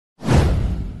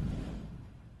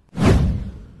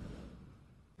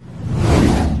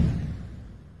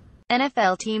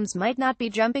NFL teams might not be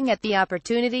jumping at the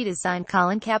opportunity to sign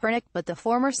Colin Kaepernick, but the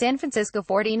former San Francisco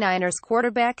 49ers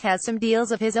quarterback has some deals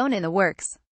of his own in the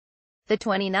works. The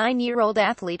 29-year-old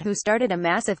athlete, who started a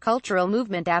massive cultural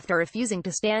movement after refusing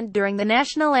to stand during the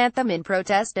national anthem in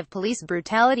protest of police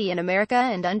brutality in America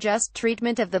and unjust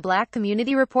treatment of the black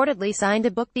community, reportedly signed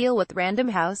a book deal with Random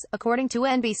House, according to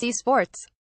NBC Sports.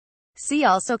 See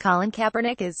also: Colin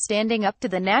Kaepernick is standing up to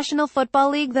the National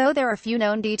Football League, though there are few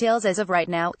known details as of right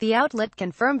now. The outlet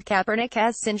confirmed Kaepernick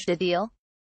has cinched a deal,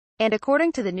 and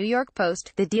according to the New York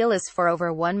Post, the deal is for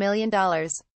over $1 million.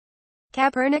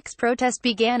 Kaepernick's protest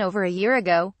began over a year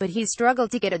ago, but he's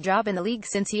struggled to get a job in the league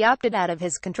since he opted out of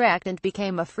his contract and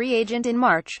became a free agent in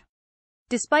March.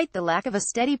 Despite the lack of a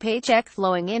steady paycheck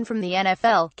flowing in from the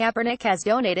NFL, Kaepernick has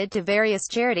donated to various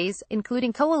charities,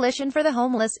 including Coalition for the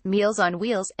Homeless, Meals on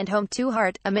Wheels, and Home to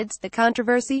Heart. Amidst the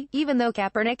controversy, even though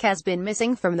Kaepernick has been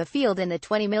missing from the field in the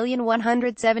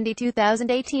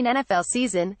 20,172,018 NFL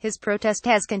season, his protest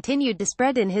has continued to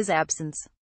spread in his absence.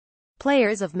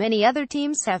 Players of many other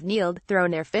teams have kneeled,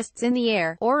 thrown their fists in the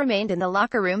air, or remained in the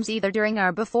locker rooms either during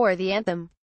or before the anthem.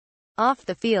 Off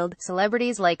the field,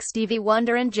 celebrities like Stevie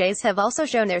Wonder and Jay-Z have also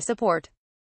shown their support.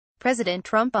 President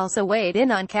Trump also weighed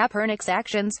in on Kaepernick's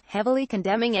actions, heavily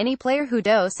condemning any player who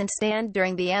doesn't stand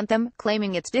during the anthem,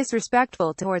 claiming it's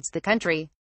disrespectful towards the country.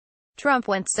 Trump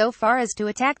went so far as to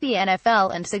attack the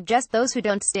NFL and suggest those who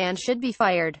don't stand should be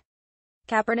fired.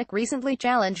 Kaepernick recently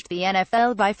challenged the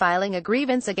NFL by filing a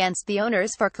grievance against the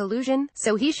owners for collusion,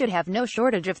 so he should have no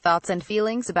shortage of thoughts and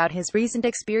feelings about his recent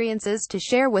experiences to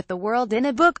share with the world in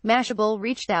a book. Mashable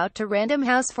reached out to Random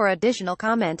House for additional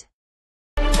comment.